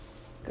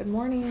Good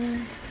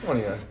morning. Good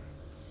morning, guys.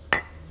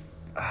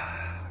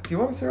 Do you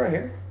want to sit right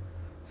here?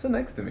 Sit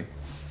next to me.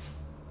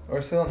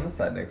 Or sit on this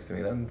side next to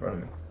me, not in front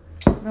of me.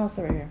 No, I'll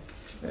sit right here.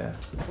 Yeah.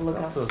 Look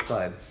Off out. to the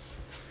side.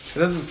 It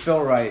doesn't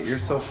feel right. You're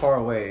so far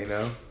away, you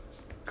know?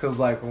 Because,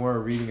 like, when we're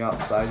reading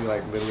outside, you're,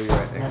 like, literally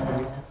right next to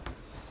me.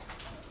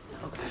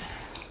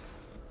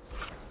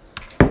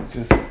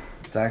 Okay.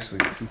 It's actually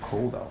too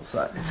cold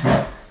outside.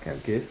 Can I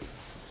kiss?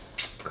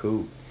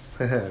 Cool.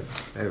 There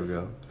we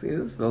go. See,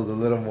 this feels a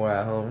little more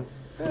at home.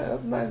 Yeah,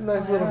 that's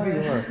nice little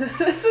view, huh?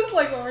 This is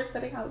like when we're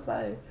sitting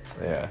outside.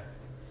 Yeah.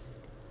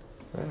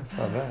 Yeah, it's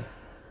not bad.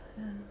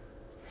 Yeah.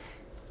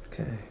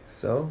 Okay,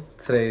 so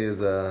today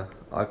is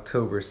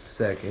October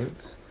 2nd.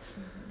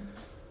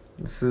 Mm-hmm.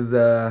 This is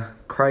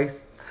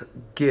Christ's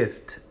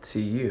gift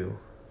to you.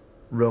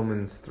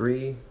 Romans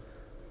 3:21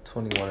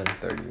 and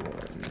 31.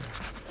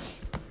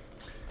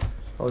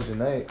 How was your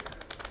night?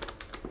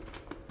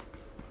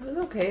 It was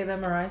okay.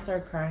 Then Mariah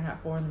started crying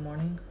at 4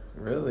 a.m.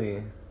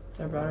 Really?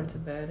 So I brought her to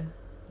bed.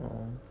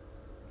 Oh.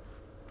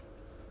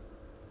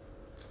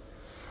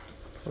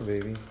 Poor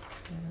baby.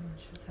 Yeah,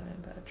 she was having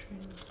bad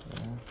dreams.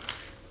 Oh.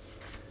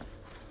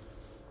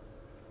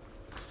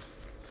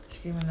 She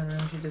came in the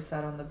room. She just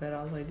sat on the bed.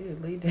 I was like,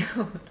 dude, lay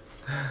down.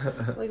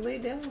 Like, lay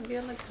down.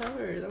 Get on the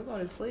covers. I'm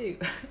going to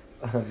sleep.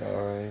 I know,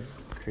 right?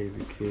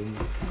 Crazy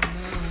kids. I know.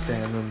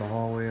 Standing in the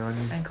hallway on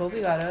you. And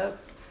Kobe got up,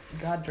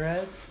 got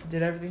dressed,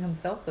 did everything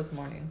himself this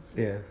morning.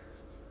 Yeah.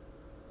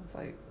 I was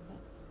like,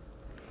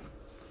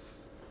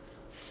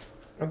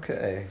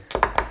 Okay.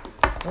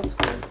 That's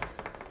good.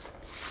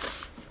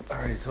 I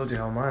already told you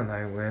how my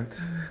night went.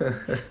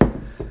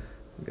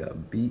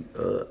 Got beat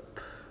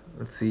up.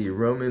 Let's see.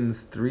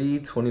 Romans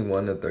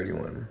 3:21 to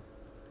 31.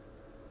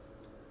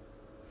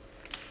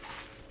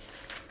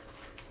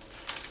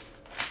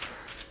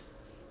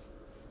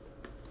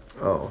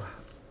 Oh.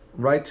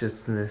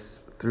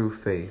 Righteousness through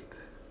faith.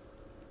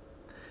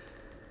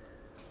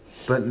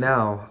 But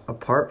now,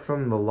 apart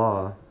from the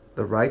law,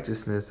 the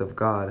righteousness of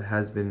God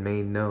has been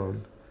made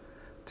known,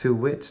 to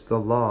which the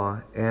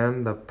law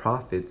and the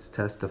prophets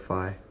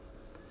testify.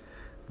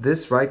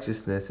 This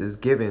righteousness is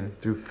given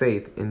through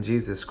faith in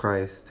Jesus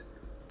Christ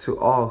to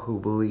all who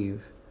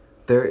believe.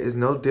 There is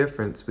no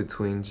difference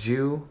between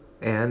Jew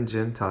and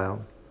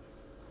Gentile,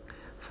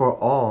 for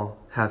all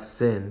have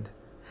sinned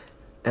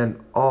and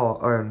all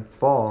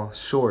fall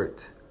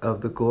short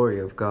of the glory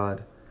of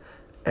God,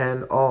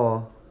 and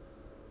all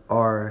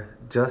are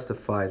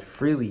justified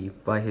freely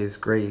by his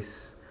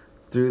grace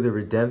through the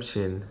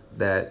redemption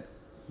that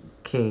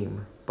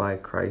came by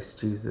Christ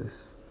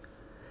Jesus.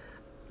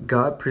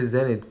 God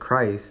presented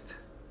Christ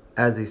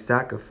as a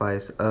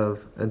sacrifice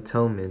of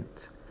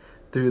atonement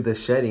through the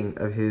shedding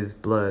of his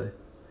blood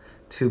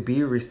to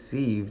be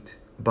received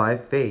by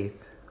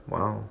faith.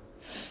 Wow.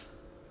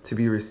 To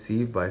be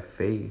received by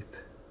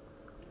faith.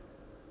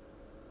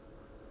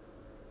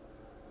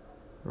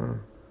 Oh,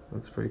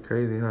 that's pretty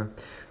crazy, huh?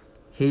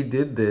 He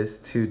did this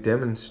to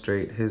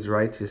demonstrate his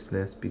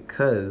righteousness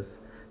because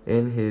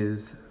in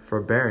his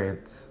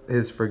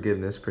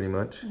forgiveness pretty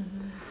much,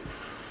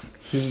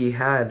 he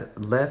had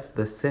left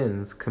the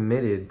sins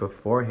committed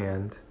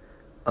beforehand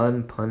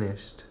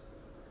unpunished.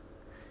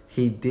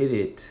 He did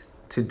it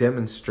to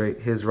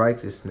demonstrate his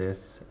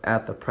righteousness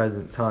at the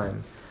present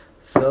time,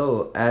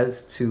 so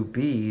as to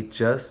be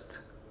just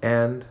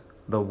and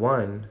the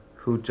one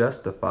who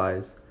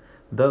justifies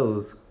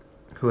those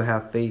who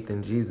have faith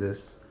in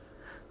Jesus.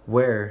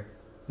 Where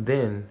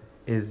then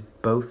is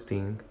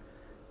boasting?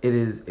 It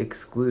is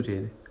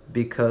excluded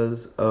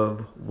because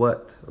of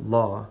what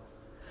law?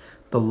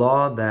 The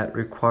law that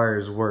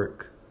requires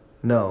work?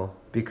 No,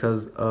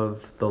 because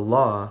of the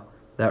law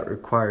that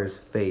requires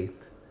faith.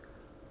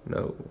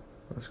 No,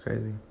 that's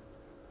crazy.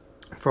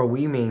 For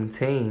we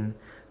maintain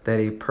that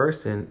a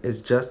person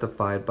is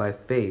justified by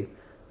faith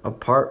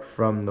apart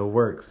from the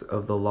works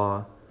of the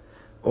law.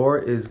 Or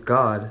is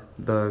God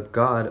the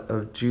God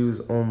of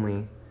Jews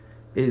only?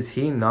 Is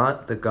he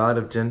not the God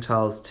of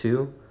Gentiles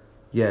too?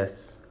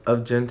 Yes,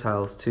 of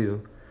Gentiles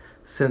too,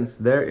 since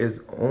there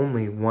is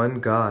only one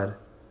God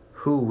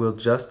who will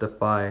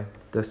justify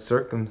the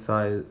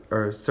circumcised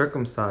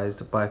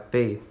by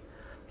faith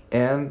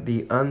and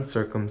the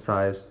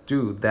uncircumcised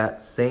through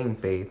that same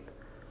faith.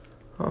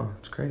 Oh,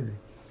 it's crazy.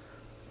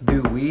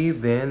 Do we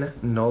then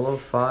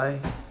nullify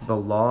the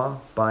law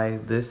by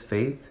this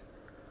faith?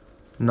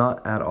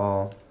 Not at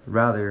all.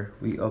 Rather,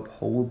 we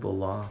uphold the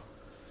law.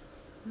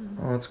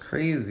 Oh, that's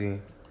crazy.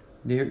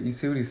 You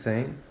see what he's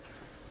saying?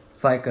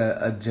 It's like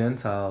a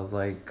Gentile is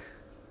like...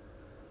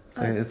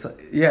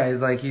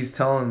 It's like he's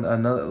telling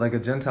another... Like a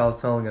Gentile is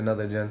telling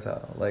another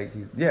Gentile. Like,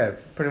 he's... Yeah,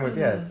 pretty much,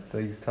 yeah. So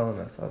he's telling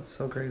us. That's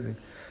so crazy.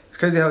 It's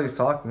crazy how he's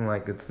talking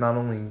like it's not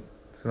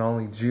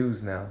only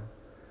Jews now.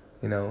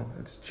 You know,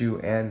 it's Jew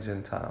and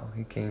Gentile.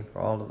 He came for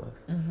all of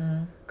us.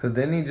 Because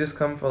didn't he just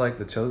come for like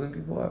the chosen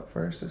people at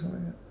first or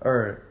something like that?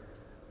 Or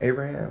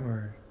Abraham,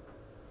 or...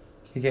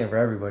 He came for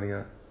everybody,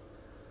 huh?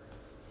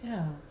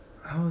 yeah.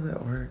 How does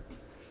that work?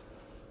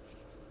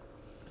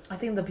 I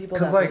think the people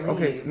Because, that like,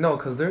 believe... okay, no,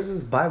 because there's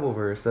this Bible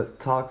verse that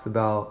talks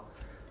about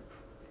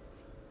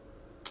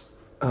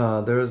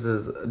there was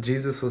this,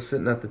 Jesus was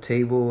sitting at the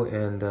table,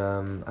 and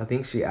I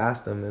think she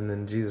asked him, and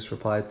then Jesus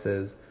replied,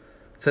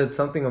 said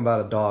something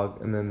about a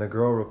dog, and then the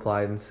girl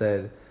replied and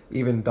said,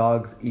 even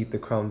dogs eat the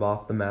crumb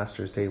off the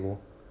master's table.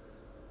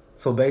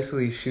 So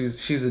basically,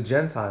 she's a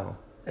Gentile,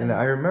 and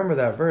I remember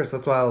that verse.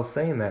 That's why I was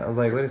saying that. I was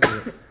like, wait a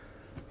second,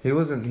 he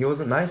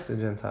wasn't nice to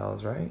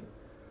Gentiles, right?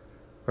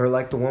 Or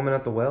like the woman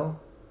at the well,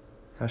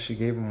 how she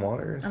gave him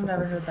water. I've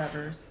never heard that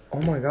verse.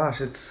 Oh my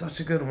gosh, it's such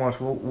a good watch.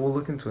 We'll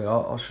look into it.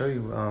 I'll show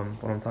you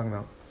what I'm talking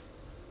about.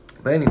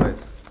 But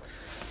anyways,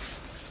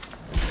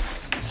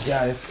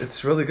 yeah,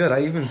 it's really good.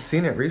 I even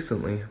seen it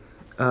recently.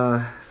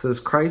 It says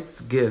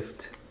Christ's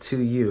gift to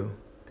you,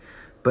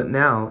 but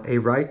now a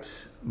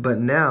righteousness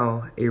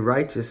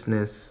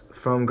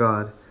from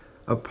God,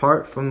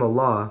 apart from the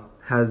law,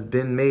 has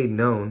been made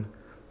known.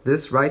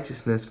 This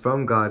righteousness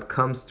from God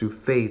comes through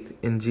faith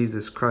in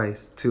Jesus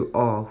Christ to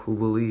all who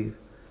believe.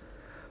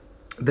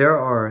 There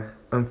are,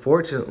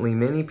 unfortunately,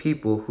 many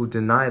people who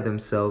deny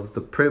themselves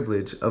the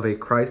privilege of a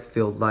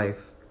Christ-filled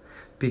life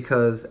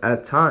because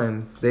at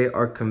times they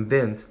are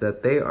convinced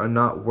that they are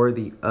not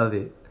worthy of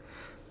it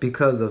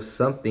because of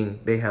something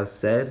they have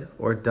said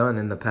or done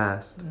in the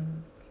past,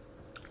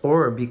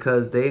 or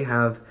because they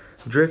have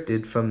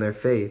drifted from their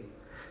faith.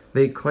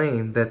 They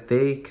claim that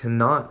they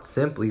cannot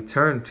simply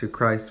turn to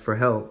Christ for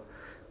help.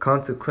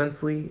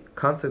 Consequently,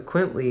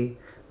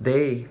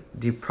 they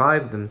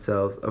deprive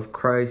themselves of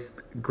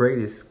Christ's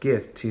greatest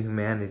gift to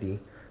humanity,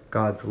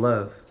 God's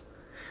love.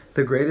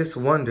 The greatest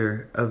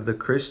wonder of the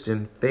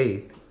Christian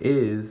faith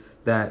is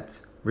that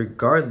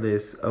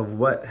regardless of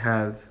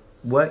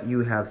what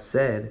you have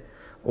said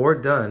or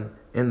done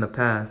in the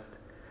past,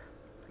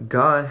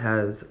 God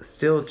has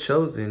still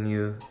chosen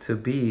you to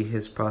be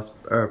his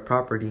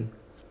property.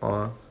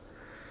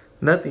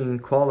 Nothing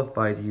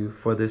qualified you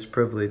for this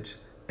privilege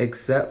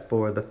except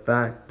for the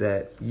fact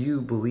that you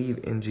believe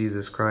in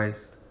Jesus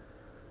Christ.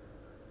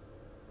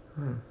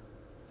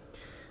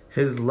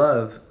 His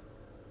love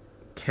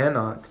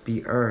cannot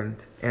be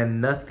earned,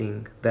 and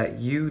nothing that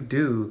you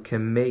do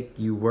can make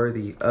you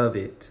worthy of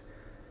it.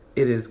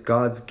 It is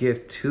God's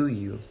gift to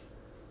you,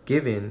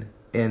 given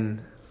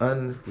in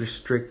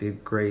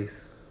unrestricted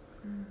grace.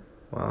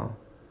 Wow.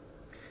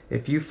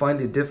 If you find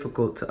it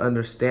difficult to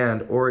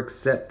understand or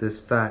accept this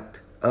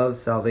fact of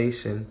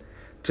salvation,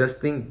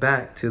 just think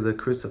back to the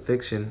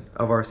crucifixion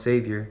of our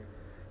Savior,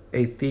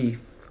 a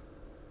thief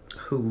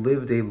who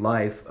lived a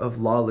life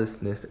of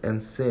lawlessness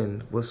and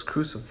sin was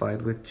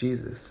crucified with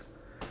Jesus.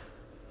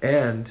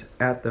 And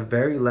at the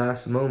very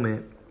last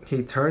moment,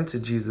 he turned to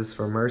Jesus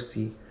for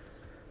mercy.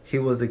 He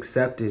was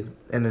accepted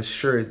and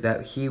assured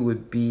that he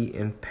would be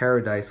in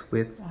paradise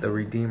with the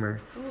Redeemer.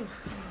 Ooh,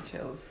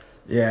 chills.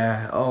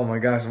 Yeah, oh my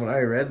gosh, when I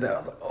read that, I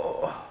was like,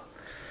 oh.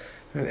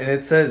 And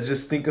it says,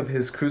 just think of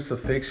his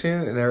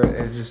crucifixion, and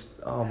it just,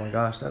 oh my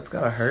gosh, that's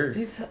gotta hurt.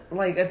 He's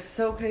like, it's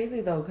so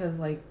crazy though, because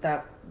like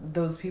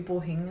those people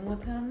hanging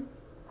with him,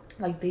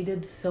 like they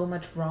did so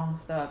much wrong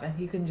stuff, and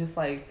he can just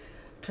like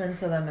turn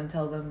to them and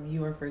tell them,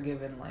 you are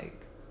forgiven,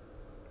 like,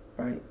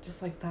 right,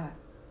 just like that.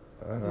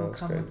 I know, You'll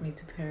come crazy. With me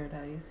to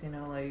paradise,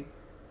 like.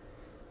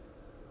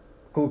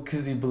 Cool,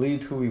 because he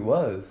believed who he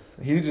was.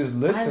 He just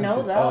listened. I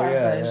know to, that, oh,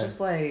 yeah, but it's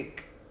just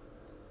like,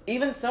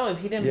 even so, if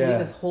he didn't believe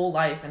his whole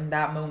life in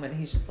that moment,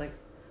 he's just like,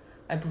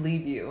 I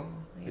believe you.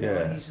 You know,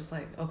 and he's just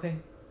like, okay.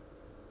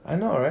 I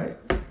know, right?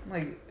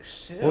 Like,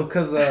 shit. Well,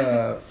 because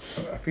I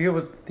forget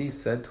what he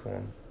said to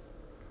him.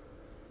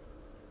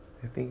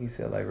 I think he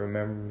said, like,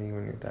 remember me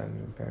when you're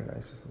dying in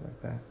paradise or something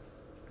like that.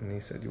 And he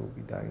said, you will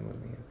be dying with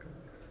me in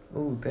paradise.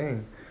 Oh,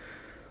 dang.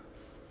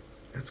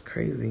 That's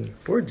crazy.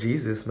 Poor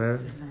Jesus,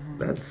 man.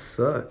 That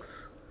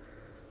sucks.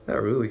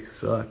 That really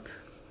sucked.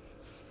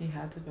 He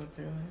had to go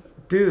through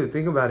it. Dude,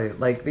 think about it.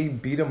 Like, they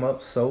beat him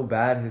up so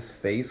bad, his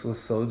face was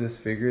so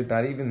disfigured,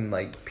 not even,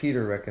 like,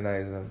 Peter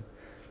recognized him.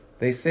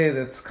 They say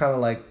that's kind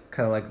of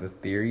like the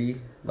theory.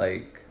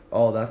 Like,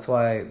 oh, that's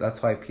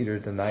why Peter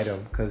denied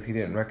him, because he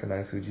didn't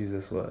recognize who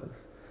Jesus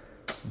was.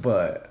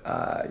 But,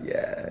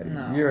 yeah,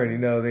 no. You already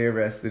know they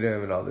arrested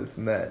him and all this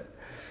and that.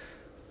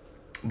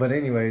 But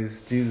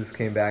anyways, Jesus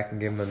came back and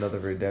gave him another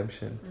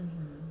redemption.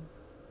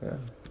 Mm-hmm. Yeah.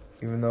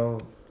 Even though,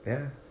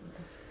 yeah.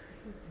 That's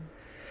crazy.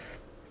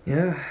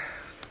 Yeah.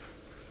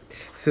 It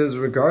says,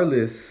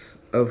 regardless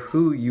of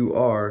who you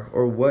are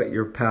or what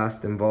your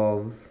past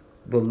involves,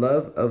 the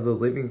love of the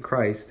living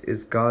Christ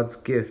is God's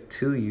gift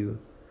to you.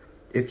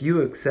 If you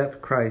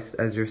accept Christ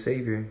as your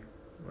Savior,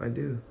 I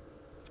do.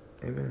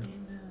 Amen.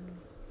 Amen.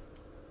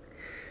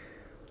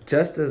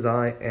 Just as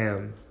I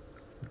am,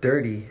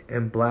 dirty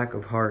and black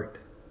of heart,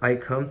 I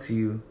come to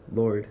you,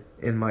 Lord,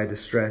 in my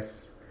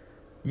distress.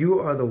 You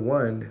are the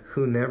one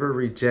who never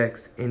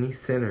rejects any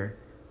sinner,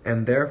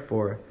 and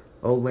therefore,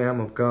 O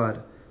Lamb of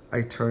God,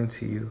 I turn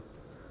to you.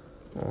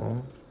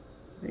 Oh,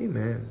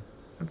 amen.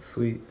 That's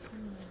sweet.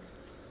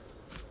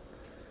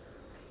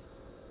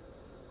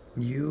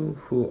 You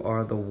who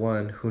are the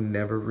one who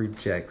never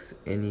rejects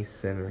any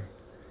sinner.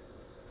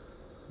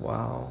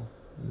 Wow.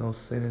 No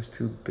sin is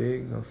too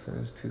big, no sin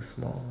is too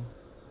small.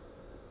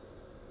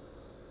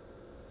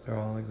 They're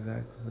all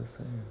exactly the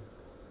same.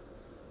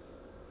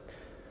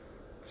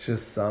 It's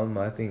just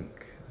I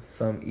think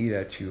some eat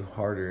at you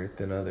harder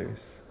than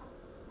others.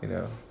 You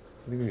know?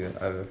 I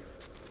think I've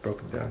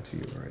broken down to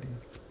you already.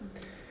 Mm-hmm.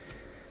 It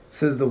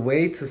says the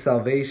way to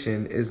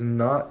salvation is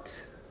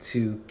not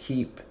to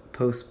keep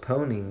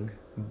postponing,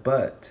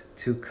 but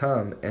to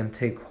come and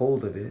take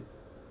hold of it.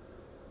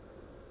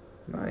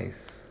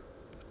 Nice.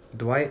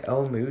 Dwight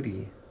L.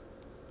 Moody.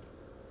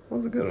 That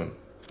was a good one.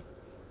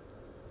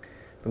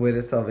 The way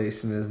to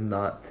salvation is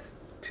not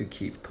to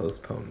keep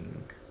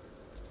postponing,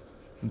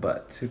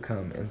 but to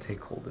come and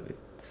take hold of it.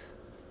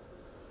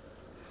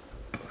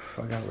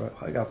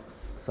 I got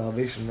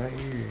salvation right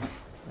here.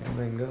 I ain't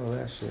letting go of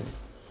that shit.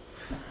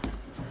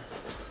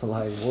 It's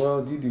like,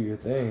 world, you do your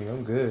thing.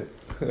 I'm good.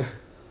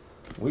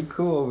 We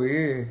cool over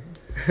here.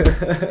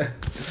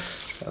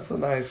 That's a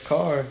nice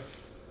car.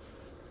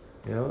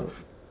 Yep.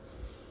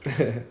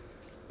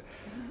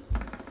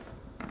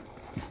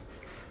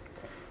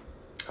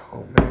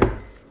 Oh man.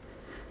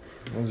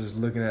 I was just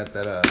looking at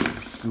that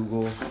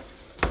Google,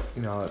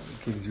 you know, it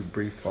gives you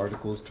brief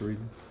articles to read.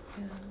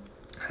 Yeah.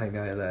 That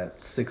guy, that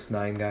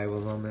 6ix9ine guy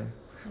was on there.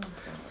 Okay.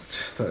 I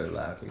just started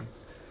laughing.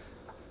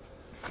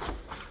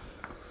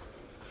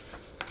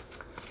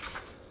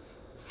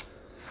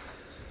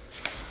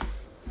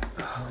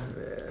 Oh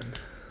man.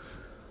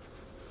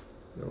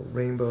 No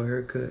rainbow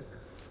haircut.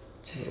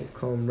 We'll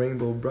call him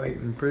Rainbow Bright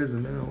in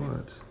prison now,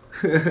 watch.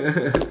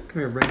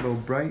 Come here, Rainbow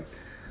Bright.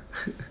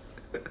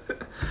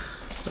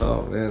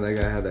 Oh man, that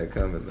guy had that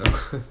coming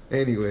though.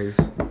 Anyways.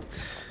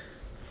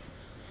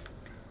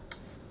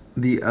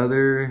 The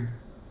other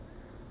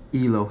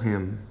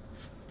Elohim.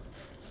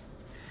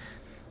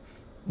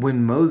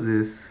 When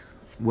Moses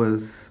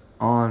was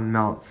on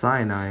Mount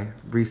Sinai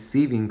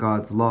receiving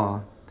God's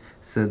law,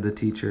 said the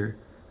teacher,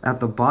 at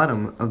the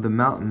bottom of the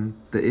mountain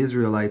the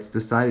Israelites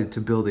decided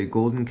to build a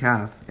golden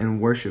calf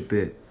and worship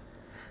it.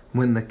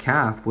 When the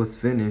calf was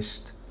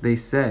finished, they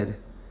said,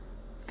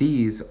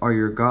 "These are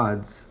your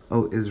gods,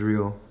 O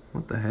Israel."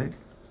 What the heck?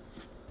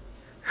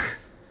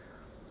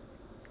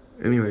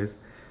 Anyways,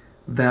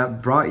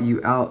 that brought you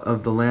out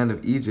of the land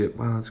of Egypt.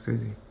 Wow, that's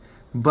crazy.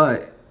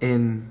 But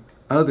in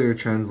other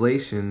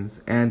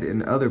translations and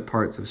in other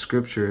parts of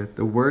Scripture,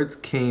 the words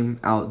came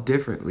out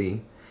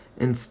differently.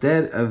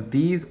 Instead of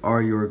 "These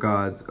are your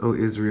gods, O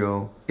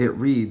Israel," it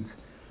reads,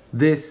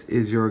 "This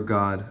is your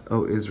God,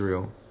 O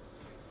Israel."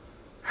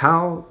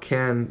 How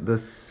can the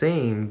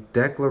same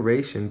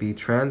declaration be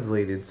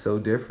translated so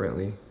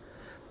differently?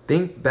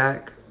 Think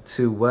back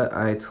to what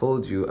I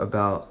told you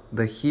about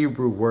the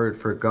Hebrew word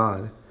for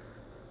God.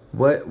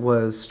 What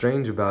was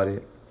strange about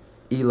it?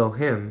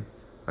 Elohim,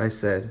 I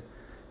said.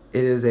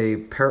 It is a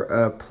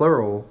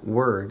plural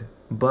word,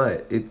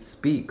 but it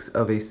speaks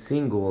of a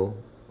singular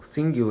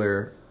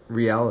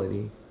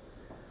reality.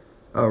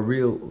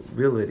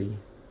 Reality.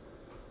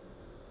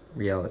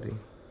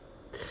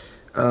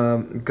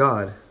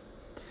 God.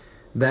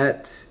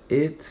 That's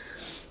it.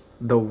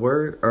 The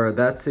word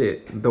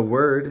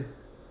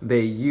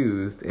they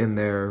used in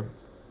their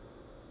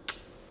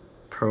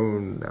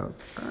pronoun.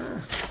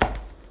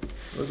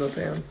 What was I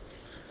saying?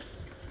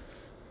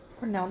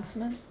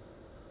 Pronouncement.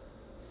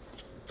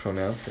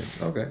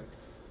 Okay.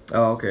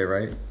 Oh, okay,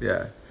 right?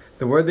 Yeah.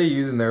 The word they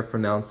use in their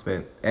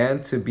pronouncement,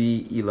 and to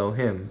be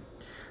Elohim.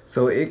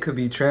 So it could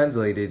be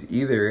translated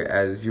either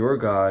as your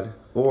God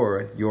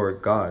or your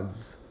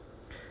gods.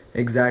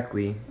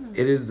 Exactly.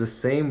 It is the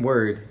same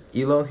word.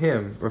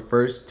 Elohim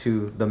refers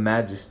to the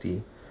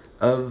majesty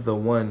of the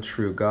one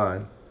true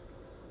God.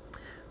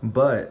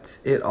 But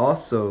it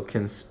also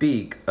can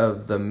speak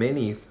of the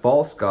many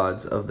false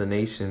gods of the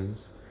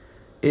nations.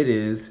 It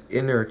is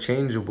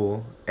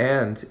interchangeable,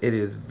 and it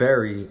is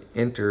very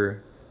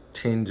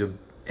interchangeable,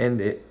 and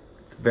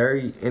its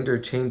very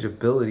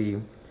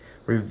interchangeability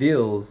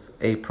reveals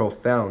a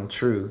profound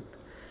truth.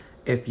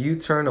 If you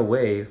turn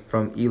away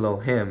from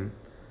Elohim,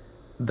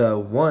 the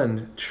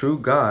one true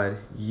God,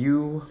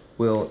 you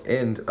will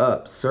end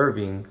up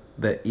serving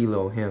the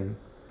Elohim,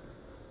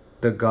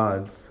 the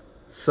gods.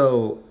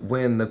 So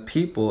when the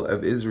people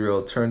of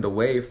Israel turned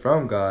away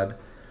from God,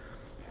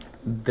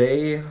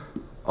 they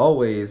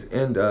always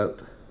end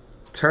up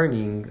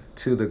turning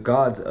to the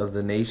gods of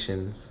the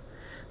nations.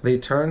 They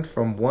turned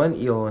from one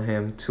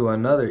Elohim to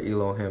another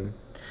Elohim.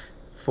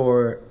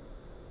 For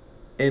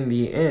in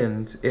the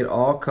end, it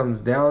all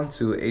comes down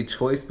to a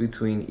choice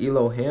between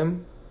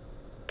Elohim,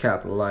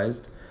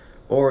 capitalized,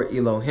 or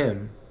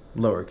Elohim,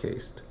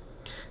 lowercase.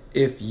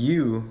 If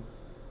you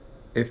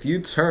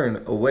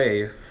turn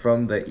away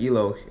from the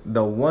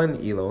one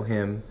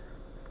Elohim,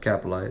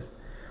 capitalized,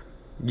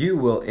 you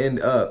will end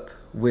up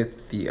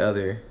with the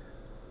other.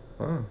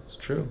 Oh, it's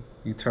true.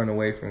 You turn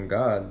away from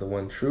God, the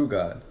one true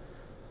God,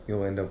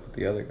 you'll end up with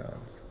the other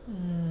gods.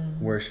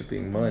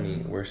 Worshipping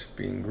money,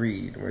 worshipping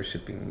greed,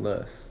 worshipping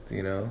lust,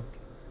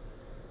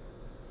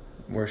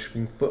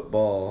 worshipping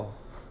football.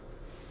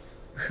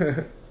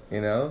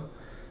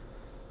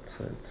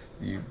 So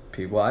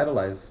people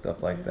idolize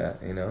stuff like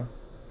that,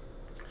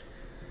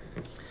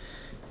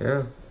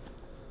 Yeah.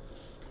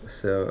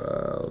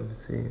 So let me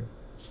see.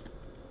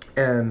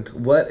 And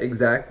what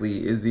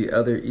exactly is the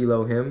other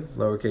Elohim,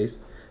 lowercase,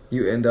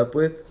 you end up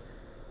with?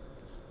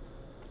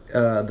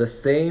 The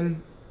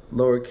same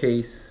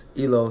lowercase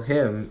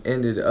Elohim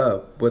ended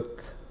up with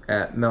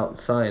at Mount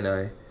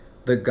Sinai,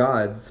 the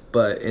gods,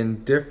 but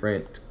in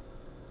different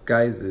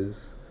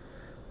guises.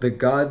 The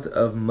gods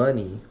of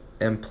money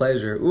and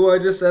pleasure. Ooh, I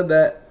just said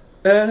that.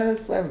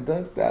 Slam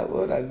dunk that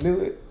one. I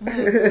knew it.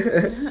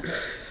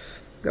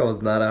 That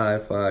was not a high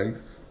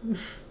five.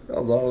 I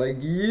was all like,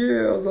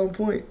 yeah, I was on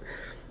point.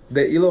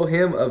 The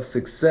Elohim of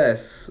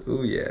success.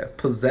 Ooh, yeah.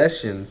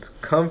 Possessions,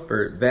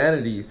 comfort,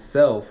 vanity,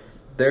 self.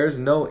 There's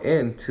no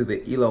end to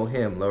the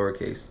Elohim,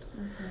 lowercase.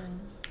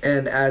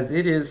 And as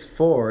it is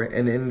for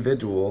an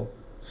individual,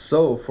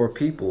 so for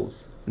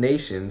peoples,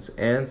 nations,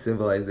 and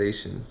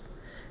civilizations.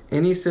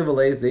 Any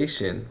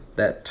civilization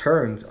that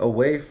turns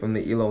away from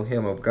the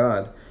Elohim of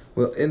God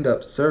will end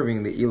up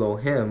serving the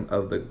Elohim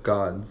of the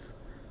gods.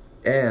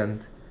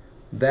 And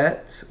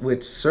that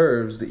which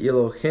serves the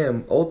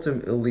Elohim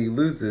ultimately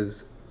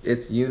loses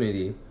its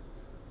unity.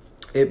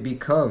 It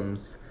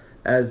becomes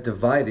as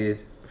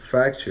divided,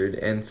 fractured,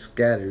 and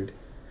scattered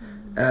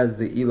as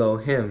the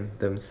Elohim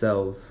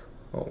themselves.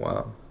 Oh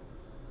wow.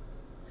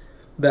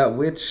 That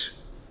which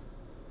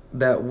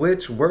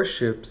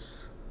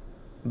worships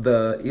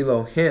the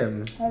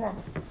Elohim. Hold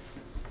on.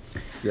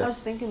 Yes. I was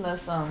thinking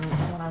this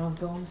when I was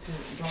going to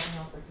dropping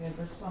off the kid.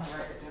 Just want to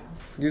write it down.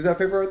 Use that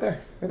paper right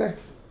there. Right there.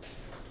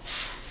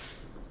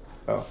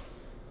 Oh.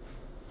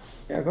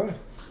 Yeah, go ahead.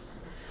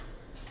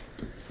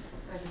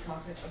 So I can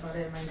talk about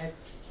it in my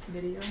next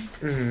video.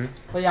 Mm-hmm.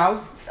 But yeah,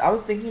 I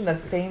was thinking the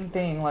same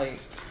thing, like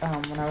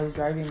when I was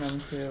driving them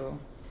to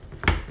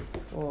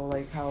school,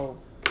 like how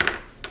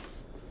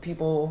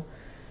people.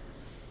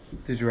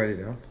 Did you write it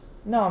down?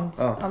 No,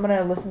 I'm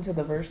gonna listen to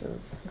the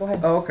verses. Go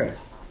ahead. Oh, okay.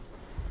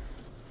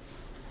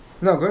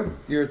 No, good.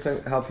 You're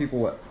how people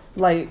what?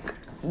 Like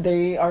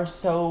they are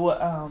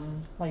so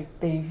like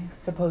they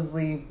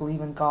supposedly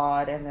believe in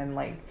God, and then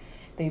like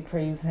they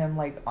praise Him.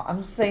 Like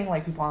I'm saying,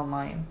 like people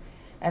online,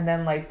 and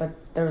then like but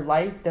their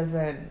life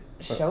doesn't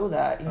show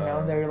that. You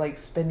know, they're like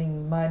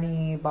spending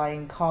money,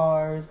 buying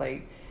cars,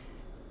 like.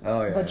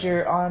 Oh yeah. But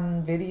you're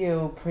on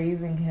video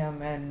praising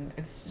Him, and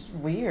it's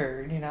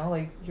weird. You know,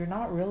 like you're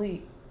not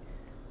really.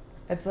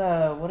 It's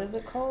a what is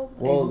it called?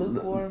 Well, a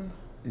lukewarm.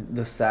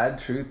 The sad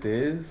truth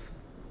is,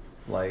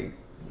 like,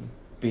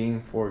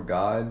 being for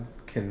God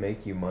can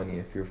make you money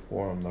if you're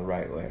for Him the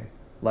right way.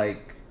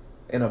 Like,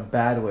 in a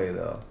bad way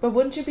though. But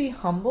wouldn't you be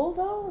humble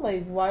though?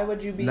 Like, why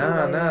would you be?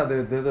 Nah.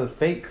 They're the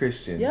fake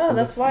Christians. Yeah, so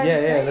that's why I'm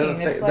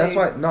saying. It's that's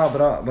why. No,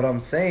 but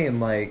I'm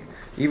saying like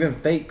even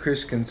fake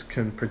Christians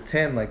can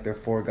pretend like they're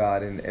for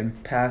God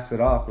and pass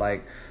it off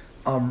like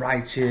I'm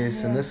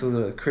righteous and this is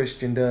what a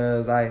Christian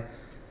does. I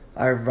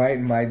write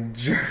in my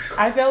journal.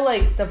 I feel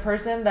like the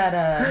person that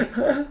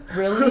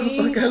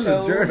really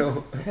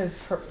shows his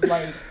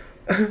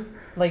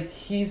like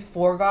he's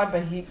for God,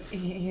 but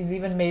he's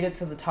even made it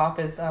to the top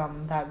is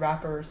that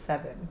rapper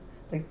Seven.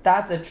 Like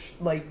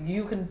that's like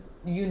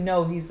you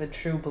know he's a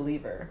true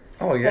believer.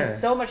 Oh yeah. There's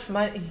so much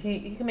money.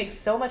 He can make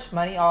so much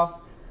money off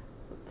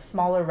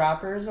smaller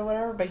rappers or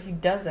whatever, but he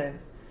doesn't.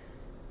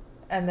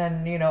 And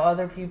then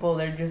other people,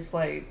 they're just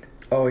like.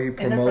 Oh, he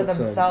promotes in it for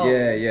themselves.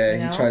 them. Yeah. You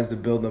know? He tries to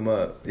build them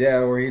up. Yeah,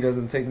 where he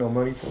doesn't take no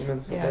money from them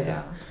and stuff like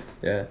that.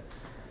 Yeah.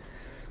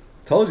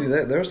 Told you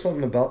that there was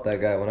something about that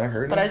guy when I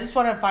heard But him. I just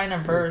want to find a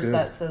verse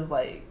that says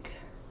like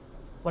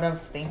what I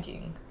was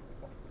thinking.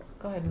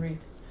 Go ahead and read,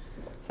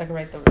 so I can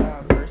write the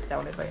verse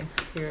down if I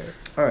hear it.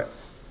 All right.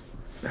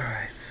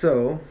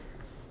 So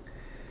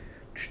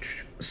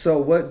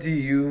what do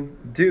you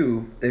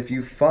do if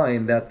you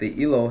find that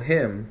the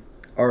Elohim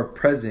are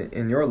present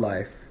in your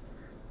life?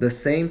 The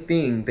same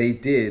thing they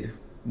did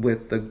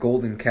with the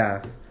golden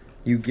calf.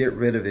 You get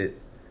rid of it.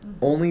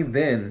 Only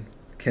then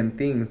can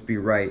things be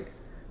right.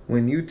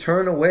 When you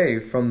turn away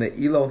from the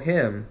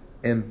Elohim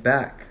and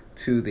back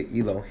to the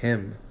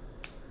Elohim.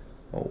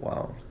 Oh,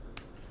 wow.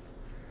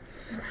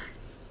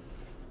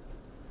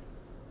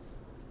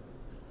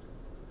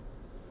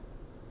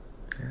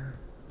 Yeah.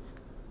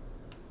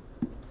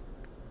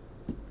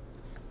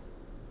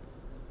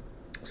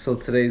 So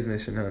today's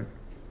mission, huh?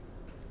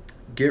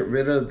 Get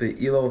rid of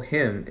the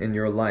Elohim in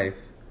your life,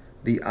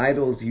 the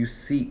idols you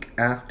seek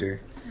after,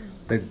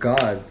 the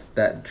gods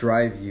that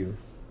drive you.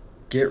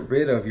 Get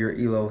rid of your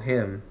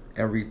Elohim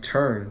and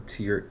return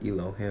to your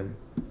Elohim.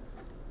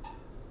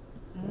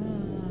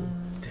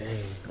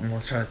 Dang, I'm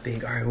gonna try to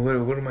think. All right,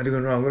 what am I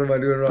doing wrong? What am I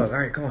doing wrong? All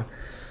right, come on.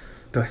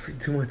 Do I sleep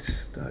too much?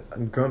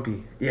 I'm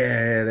grumpy.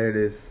 Yeah, there it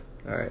is.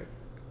 All right,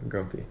 I'm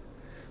grumpy.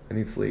 I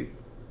need sleep.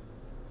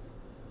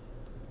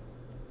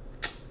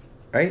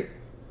 Right? Is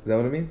that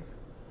what it means?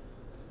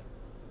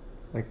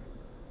 Like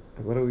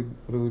what do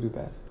we do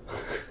bad?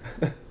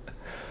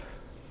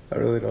 I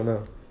really don't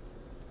know.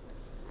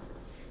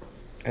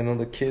 I know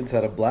the kids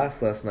had a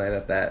blast last night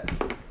at that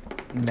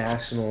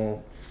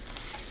national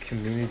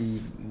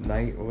community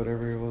night or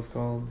whatever it was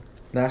called.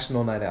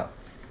 National Night Out.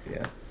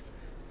 Yeah.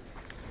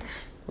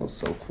 That was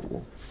so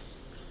cool.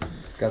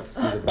 Got to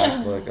see the back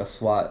of like a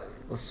SWAT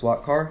a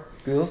SWAT car.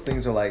 Dude, those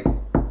things are like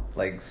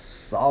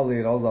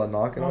solid. I was all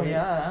knocking on it. Oh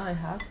yeah, it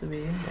has to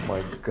be. Oh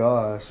my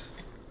gosh.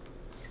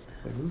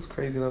 Like, who's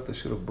crazy enough to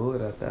shoot a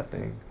bullet at that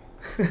thing?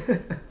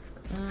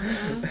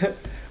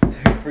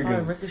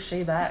 Or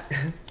ricochet back.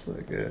 It's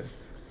like a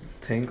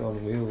tank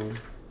on wheels.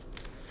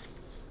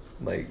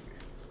 Like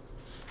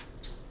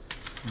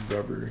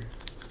rubber.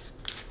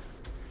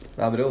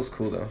 Nah, but it was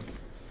cool though.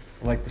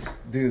 Like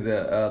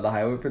the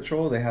highway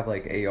patrol, they have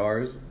like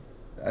ARs.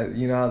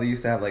 You know how they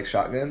used to have like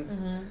shotguns?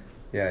 Mm-hmm.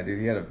 Yeah, dude,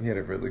 he had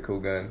a really cool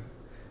gun.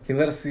 He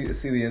let us see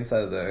the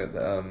inside of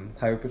the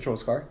highway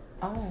patrol's car.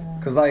 Oh.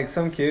 Cause like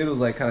some kid was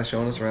like kind of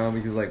showing us around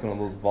because like one of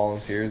those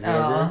volunteers, or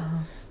whatever,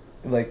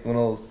 like one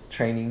of those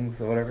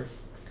trainings or whatever.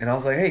 And I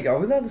was like, hey, are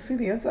we allowed to see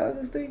the inside of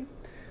this thing?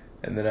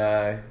 And then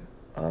I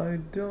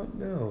don't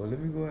know. Let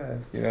me go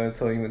ask. You know,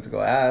 so he went to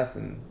go ask,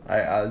 and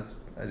I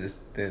just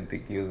didn't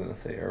think he was gonna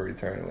say or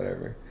return or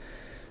whatever.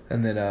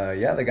 And then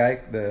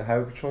the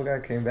highway patrol guy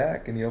came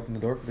back and he opened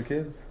the door for the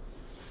kids.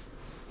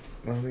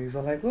 And he's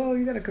all like, "Whoa,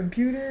 you got a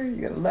computer?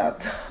 You got a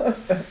laptop?"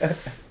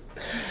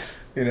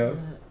 You know.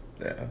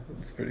 Yeah,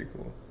 it's pretty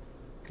cool.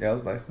 Yeah, it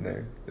was nice in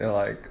there. They're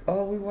like,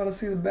 "Oh, we want to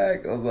see the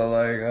back." I was all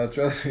like, "Oh,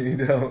 trust me, you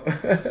don't."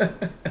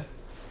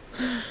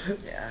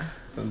 Yeah.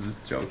 I'm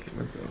just joking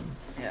with them.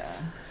 Yeah.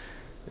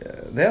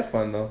 Yeah, they had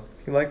fun though.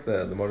 He liked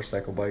the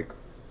motorcycle bike.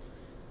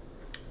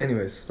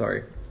 Anyways,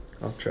 sorry,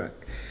 off track.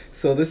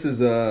 So this is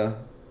the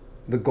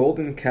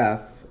golden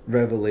calf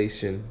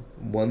revelation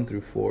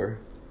 1-4.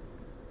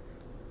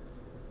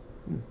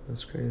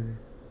 That's crazy.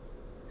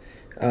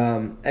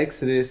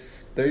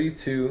 Exodus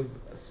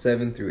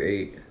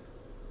 32:7-8.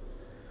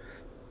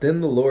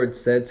 Then the Lord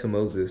said to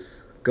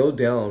Moses, "Go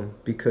down,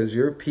 because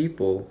your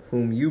people,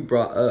 whom you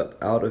brought up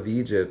out of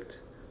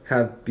Egypt,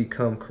 have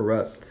become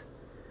corrupt.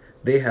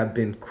 They have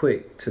been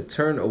quick to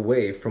turn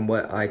away from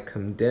what I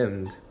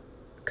commanded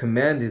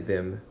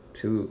them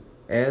to,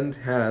 and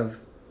have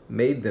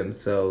made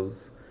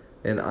themselves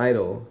an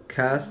idol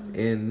cast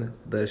in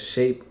the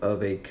shape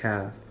of a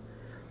calf.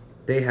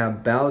 They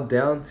have bowed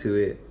down to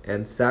it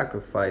and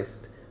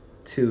sacrificed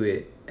to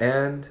it,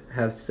 and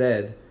have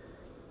said,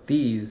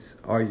 'These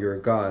are your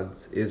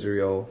gods,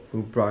 Israel,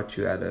 who brought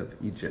you out of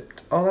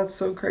Egypt.'" Oh, that's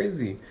so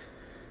crazy.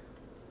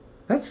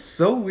 That's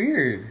so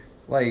weird.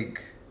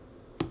 Like,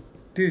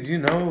 dude, you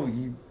know,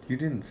 you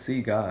didn't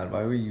see God.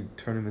 Why would you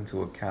turn him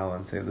into a cow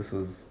and say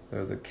there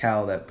was a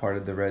cow that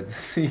parted the Red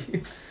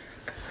Sea?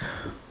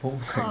 Oh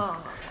my.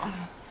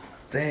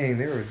 Dang,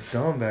 they were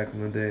dumb back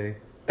in the day.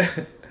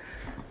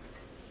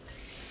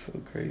 So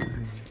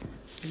crazy.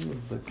 Who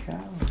was the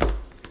cow?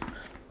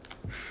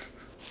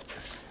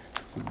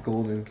 It's a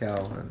golden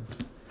cow, man.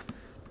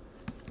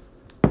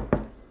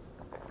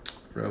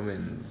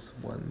 Romans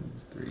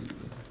 1:3.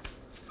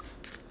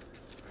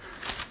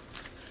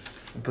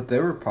 But they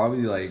were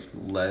probably like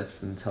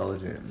less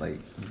intelligent, like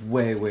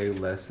way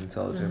less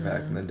intelligent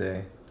back in the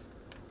day.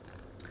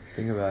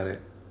 Think about it.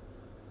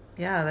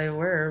 Yeah, they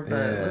were, but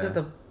Yeah. look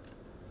at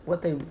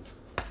what they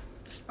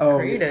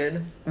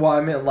created. Well,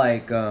 I meant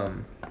like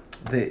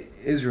the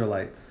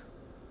Israelites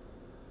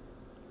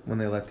when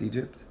they left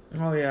Egypt.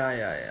 Oh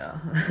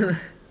yeah.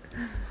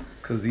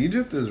 Cause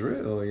Egypt is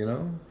real, you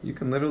know. You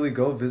can literally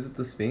go visit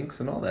the Sphinx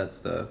and all that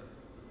stuff.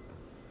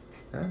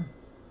 Yeah.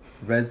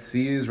 Red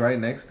Sea is right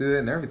next to it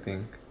and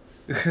everything.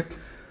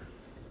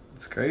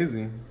 It's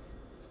crazy.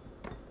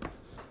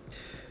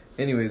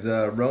 Anyways,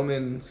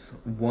 Romans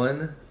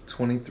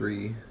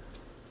 1:23.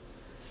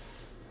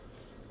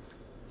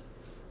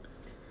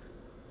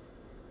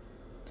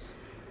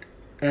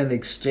 "And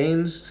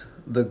exchanged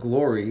the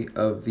glory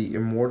of the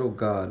immortal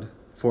God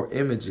for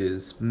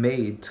images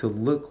made to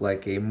look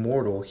like a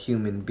mortal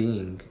human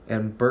being,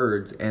 and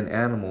birds and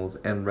animals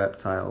and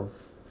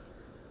reptiles."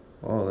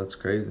 Oh, that's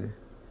crazy.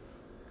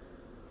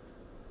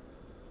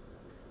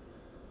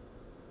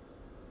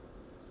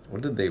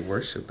 What did they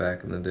worship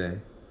back in the day?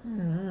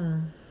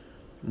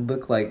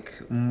 Look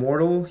like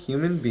mortal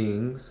human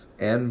beings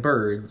and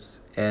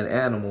birds and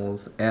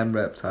animals and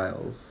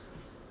reptiles.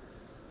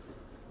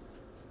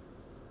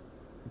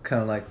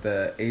 Kind of like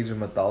the age of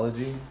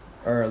mythology,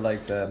 or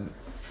like the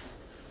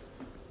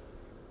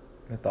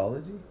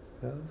mythology.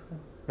 Is that what it's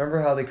called?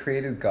 Remember how they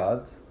created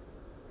gods?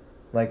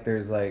 Like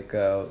there's like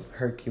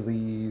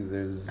Hercules,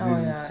 there's Zeus,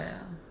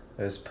 yeah.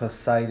 there's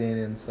Poseidon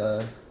and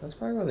stuff. That's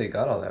probably where they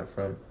got all that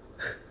from.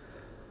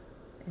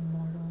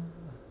 Immortal.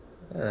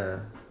 Yeah.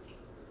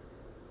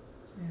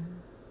 Yeah.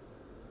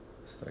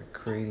 Start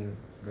creating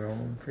their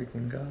own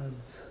freaking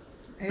gods.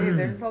 Hey,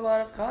 there's a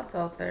lot of gods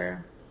out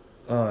there.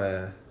 Oh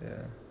yeah.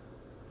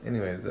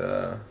 Anyways,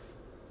 1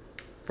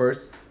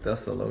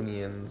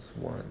 Thessalonians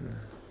 1.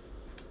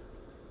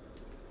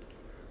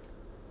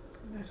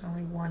 There's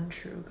only one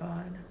true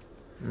God.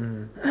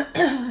 Where's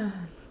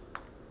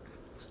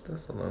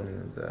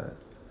Thessalonians at?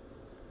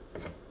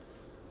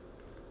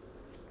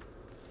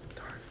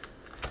 Darn.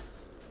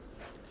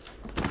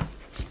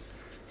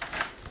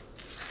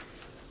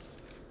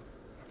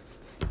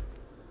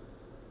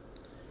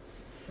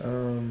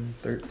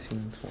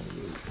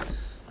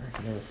 13:28. I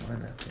can never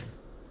find that thing.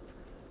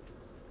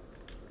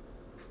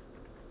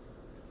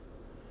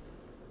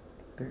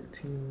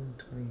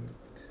 13:28.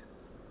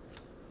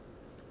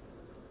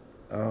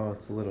 Oh,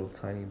 it's a little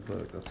tiny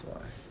book. That's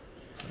why.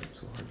 It's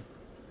so hard.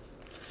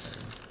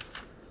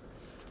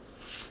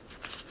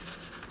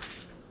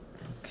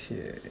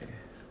 Okay.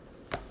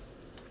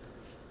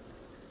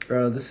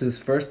 This is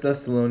 1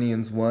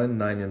 Thessalonians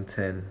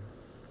 1:9-10.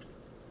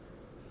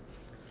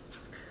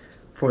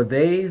 For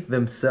they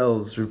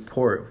themselves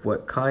report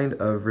what kind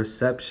of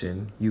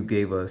reception you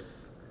gave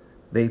us.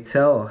 They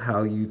tell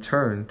how you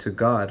turned to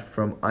God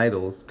from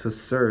idols to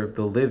serve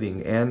the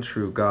living and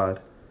true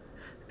God,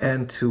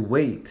 and to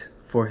wait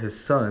for his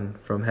Son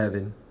from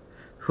heaven,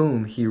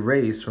 whom he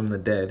raised from the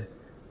dead,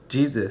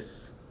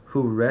 Jesus,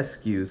 who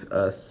rescues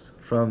us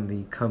from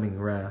the coming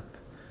wrath.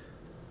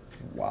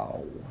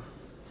 Wow.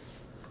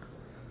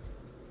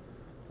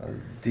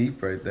 That's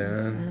deep right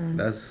there, man. Mm-hmm.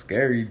 That's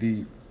scary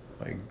deep.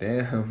 Like,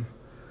 damn.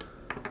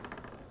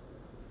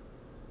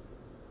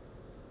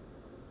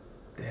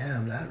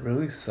 Damn, that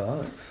really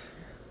sucks.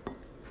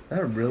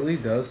 That really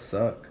does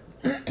suck.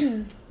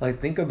 Like,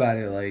 think about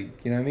it,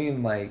 like, you know what I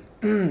mean? Like,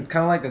 kind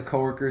of like a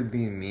coworker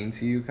being mean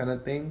to you kind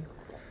of thing.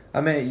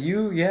 I mean,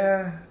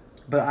 yeah,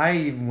 but I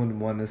even wouldn't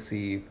want to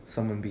see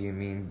someone being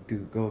mean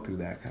go through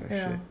that kind of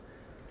shit.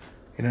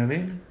 You know what I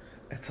mean?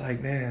 It's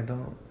like, man,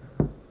 don't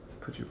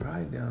put your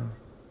pride down.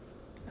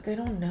 But they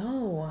don't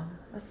know.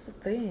 That's the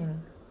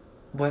thing.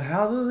 But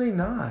how do they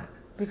not?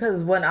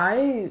 Because when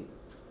I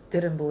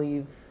didn't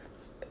believe,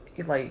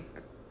 like...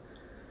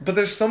 But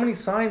there's so many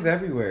signs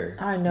everywhere.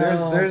 I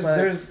know,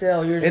 there's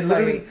still, you're just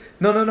like...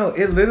 No.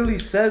 It literally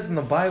says in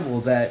the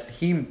Bible that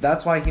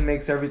that's why he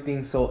makes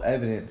everything so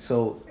evident.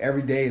 So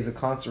every day is a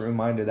constant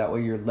reminder. That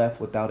way you're left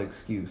without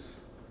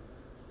excuse.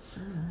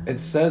 It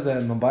says that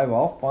in the Bible.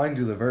 I'll find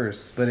you the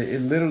verse. But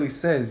it literally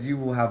says you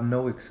will have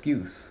no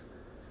excuse.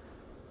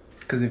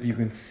 Because if you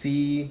can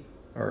see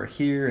or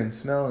hear and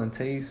smell and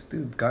taste,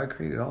 dude, God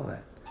created all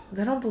that.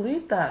 They don't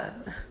believe that.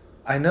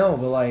 I know,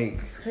 but like...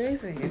 It's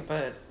crazy,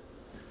 but...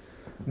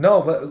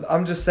 No, but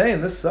I'm just saying,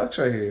 this sucks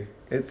right here.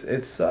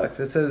 It sucks.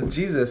 It says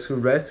Jesus who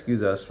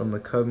rescues us from the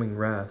coming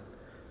wrath.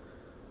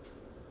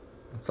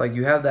 It's like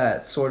you have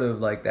that sort of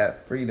like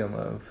that freedom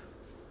of,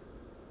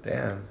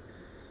 damn.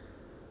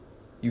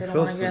 You they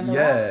feel don't so,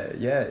 yeah.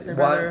 Yeah.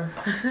 Rather...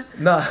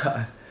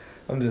 Nah,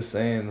 I'm just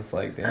saying. It's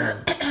like,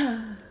 damn.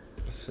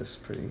 It's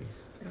just pretty.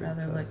 They'd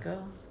rather tough. let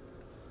go.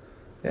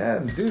 Yeah,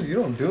 dude, you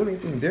don't do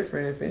anything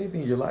different. If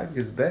anything, your life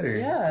gets better.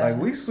 Yeah. Like,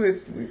 we didn't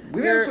switch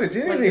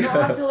anything. Like, you don't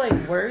have to,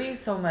 like, worry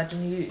so much.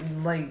 And you,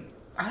 like,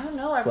 I don't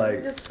know. Everything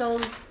like, just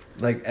feels...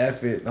 Like,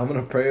 F it. I'm going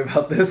to pray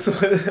about this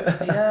one.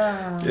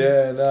 Yeah.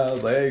 Yeah, no, I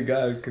was like, hey,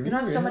 God, can you don't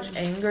have so much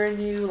anger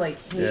in you,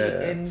 like, hate,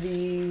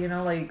 envy, you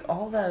know, like,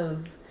 all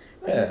those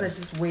things that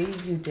just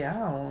weighs you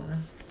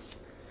down.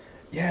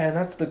 Yeah, and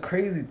that's the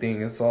crazy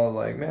thing. It's all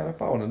like, man,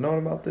 if I would have known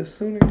about this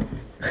sooner...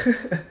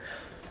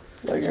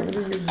 Like,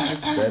 everything just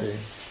gets better.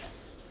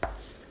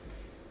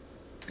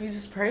 You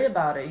just pray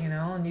about it, you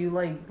know, and you,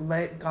 like,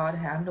 let God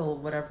handle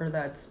whatever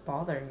that's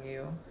bothering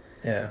you.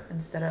 Yeah.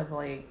 Instead of,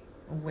 like,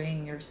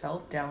 weighing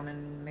yourself down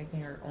and making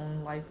your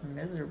own life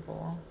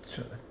miserable.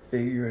 Try to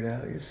figure it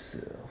out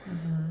yourself.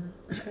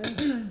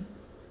 Mm-hmm.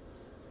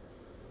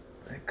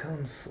 It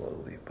comes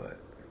slowly, but...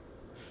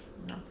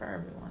 Not for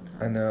everyone,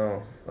 huh? I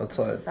know. That's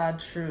a sad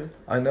truth.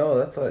 I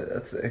know.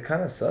 It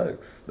kind of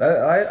sucks.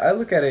 I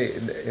look at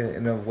it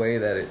in a way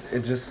that it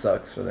just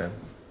sucks for them.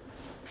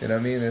 You know what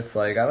I mean? It's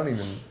like I don't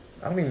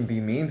even be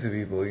mean to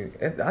people.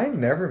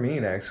 I'm never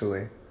mean,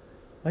 actually.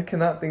 I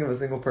cannot think of a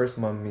single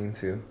person I'm mean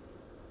to.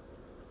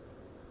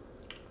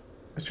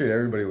 I treat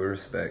everybody with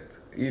respect,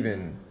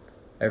 even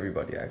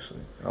everybody.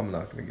 Actually, I'm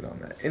not gonna get on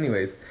that.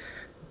 Anyways,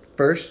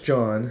 1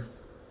 John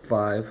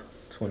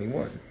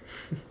 5:21.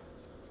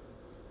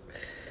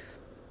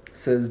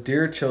 Says,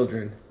 dear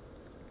children,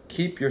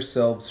 keep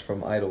yourselves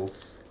from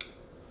idols.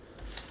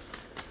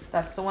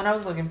 That's the one I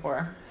was looking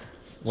for.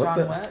 What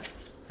John what?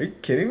 Are you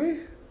kidding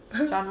me?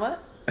 John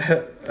what?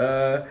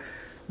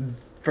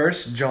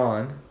 1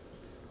 John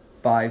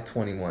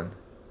 5:21.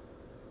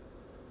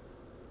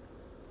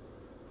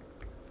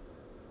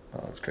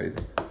 Oh, that's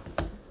crazy.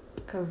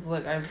 Because,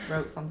 look, I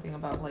wrote something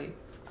about, like,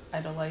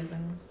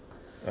 idolizing.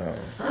 Oh.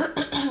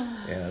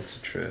 Yeah, that's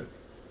a trip.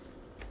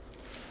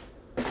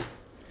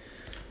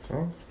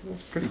 Well,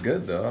 that's pretty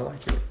good though. I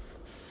like it.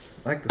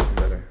 I like this one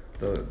better.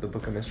 The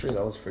Book of Mystery,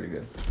 that was pretty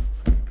good.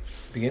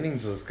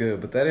 Beginnings was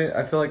good, but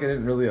I feel like it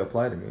didn't really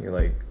apply to me.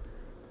 Like,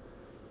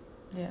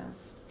 yeah.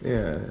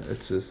 Yeah,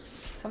 it's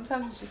just.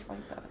 Sometimes it's just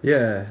like that.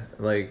 Yeah,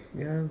 like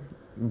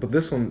but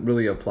this one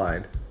really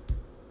applied.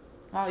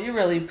 Wow, you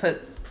really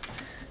put.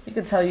 You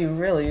could tell you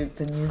really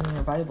been using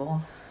your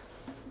Bible.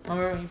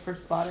 Remember when you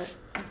first bought it?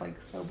 It was like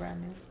so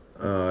brand new.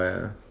 Oh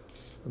yeah.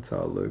 That's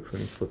how it looks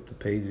when you flip the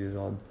pages,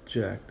 all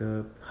jacked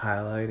up,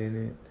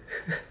 highlighting it.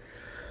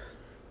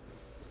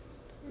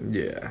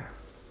 Yeah.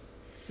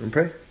 And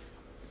pray?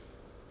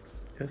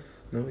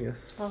 Yes? No?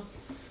 Yes? Oh.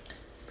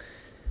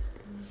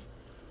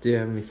 Dear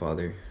Heavenly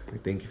Father, we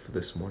thank you for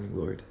this morning,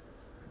 Lord.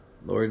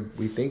 Lord,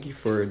 we thank you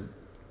for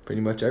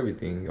pretty much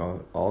everything,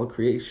 all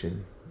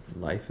creation,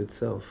 life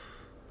itself.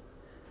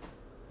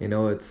 You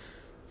know, it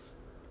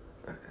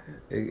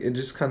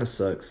just kind of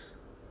sucks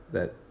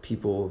that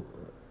people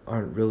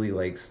aren't really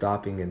like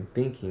stopping and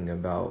thinking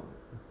about,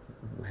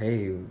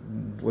 hey,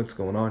 what's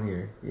going on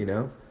here, you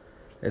know?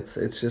 It's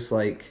just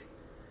like,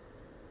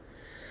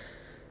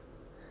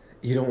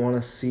 you don't want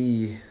to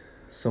see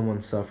someone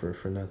suffer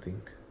for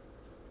nothing.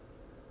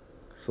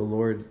 So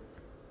Lord,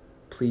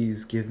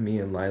 please give me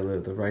and Lila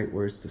the right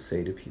words to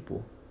say to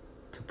people,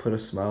 to put a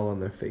smile on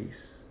their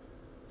face,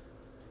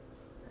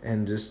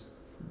 and just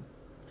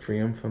free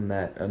them from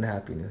that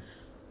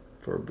unhappiness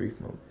for a brief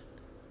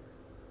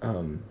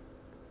moment.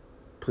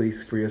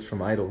 Please free us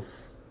from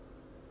idols,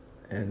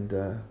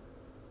 and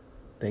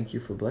thank you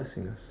for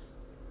blessing us.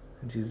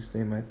 In Jesus'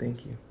 name I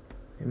thank you.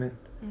 Amen.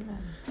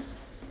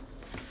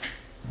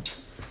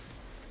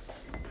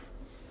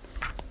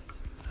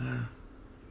 Amen.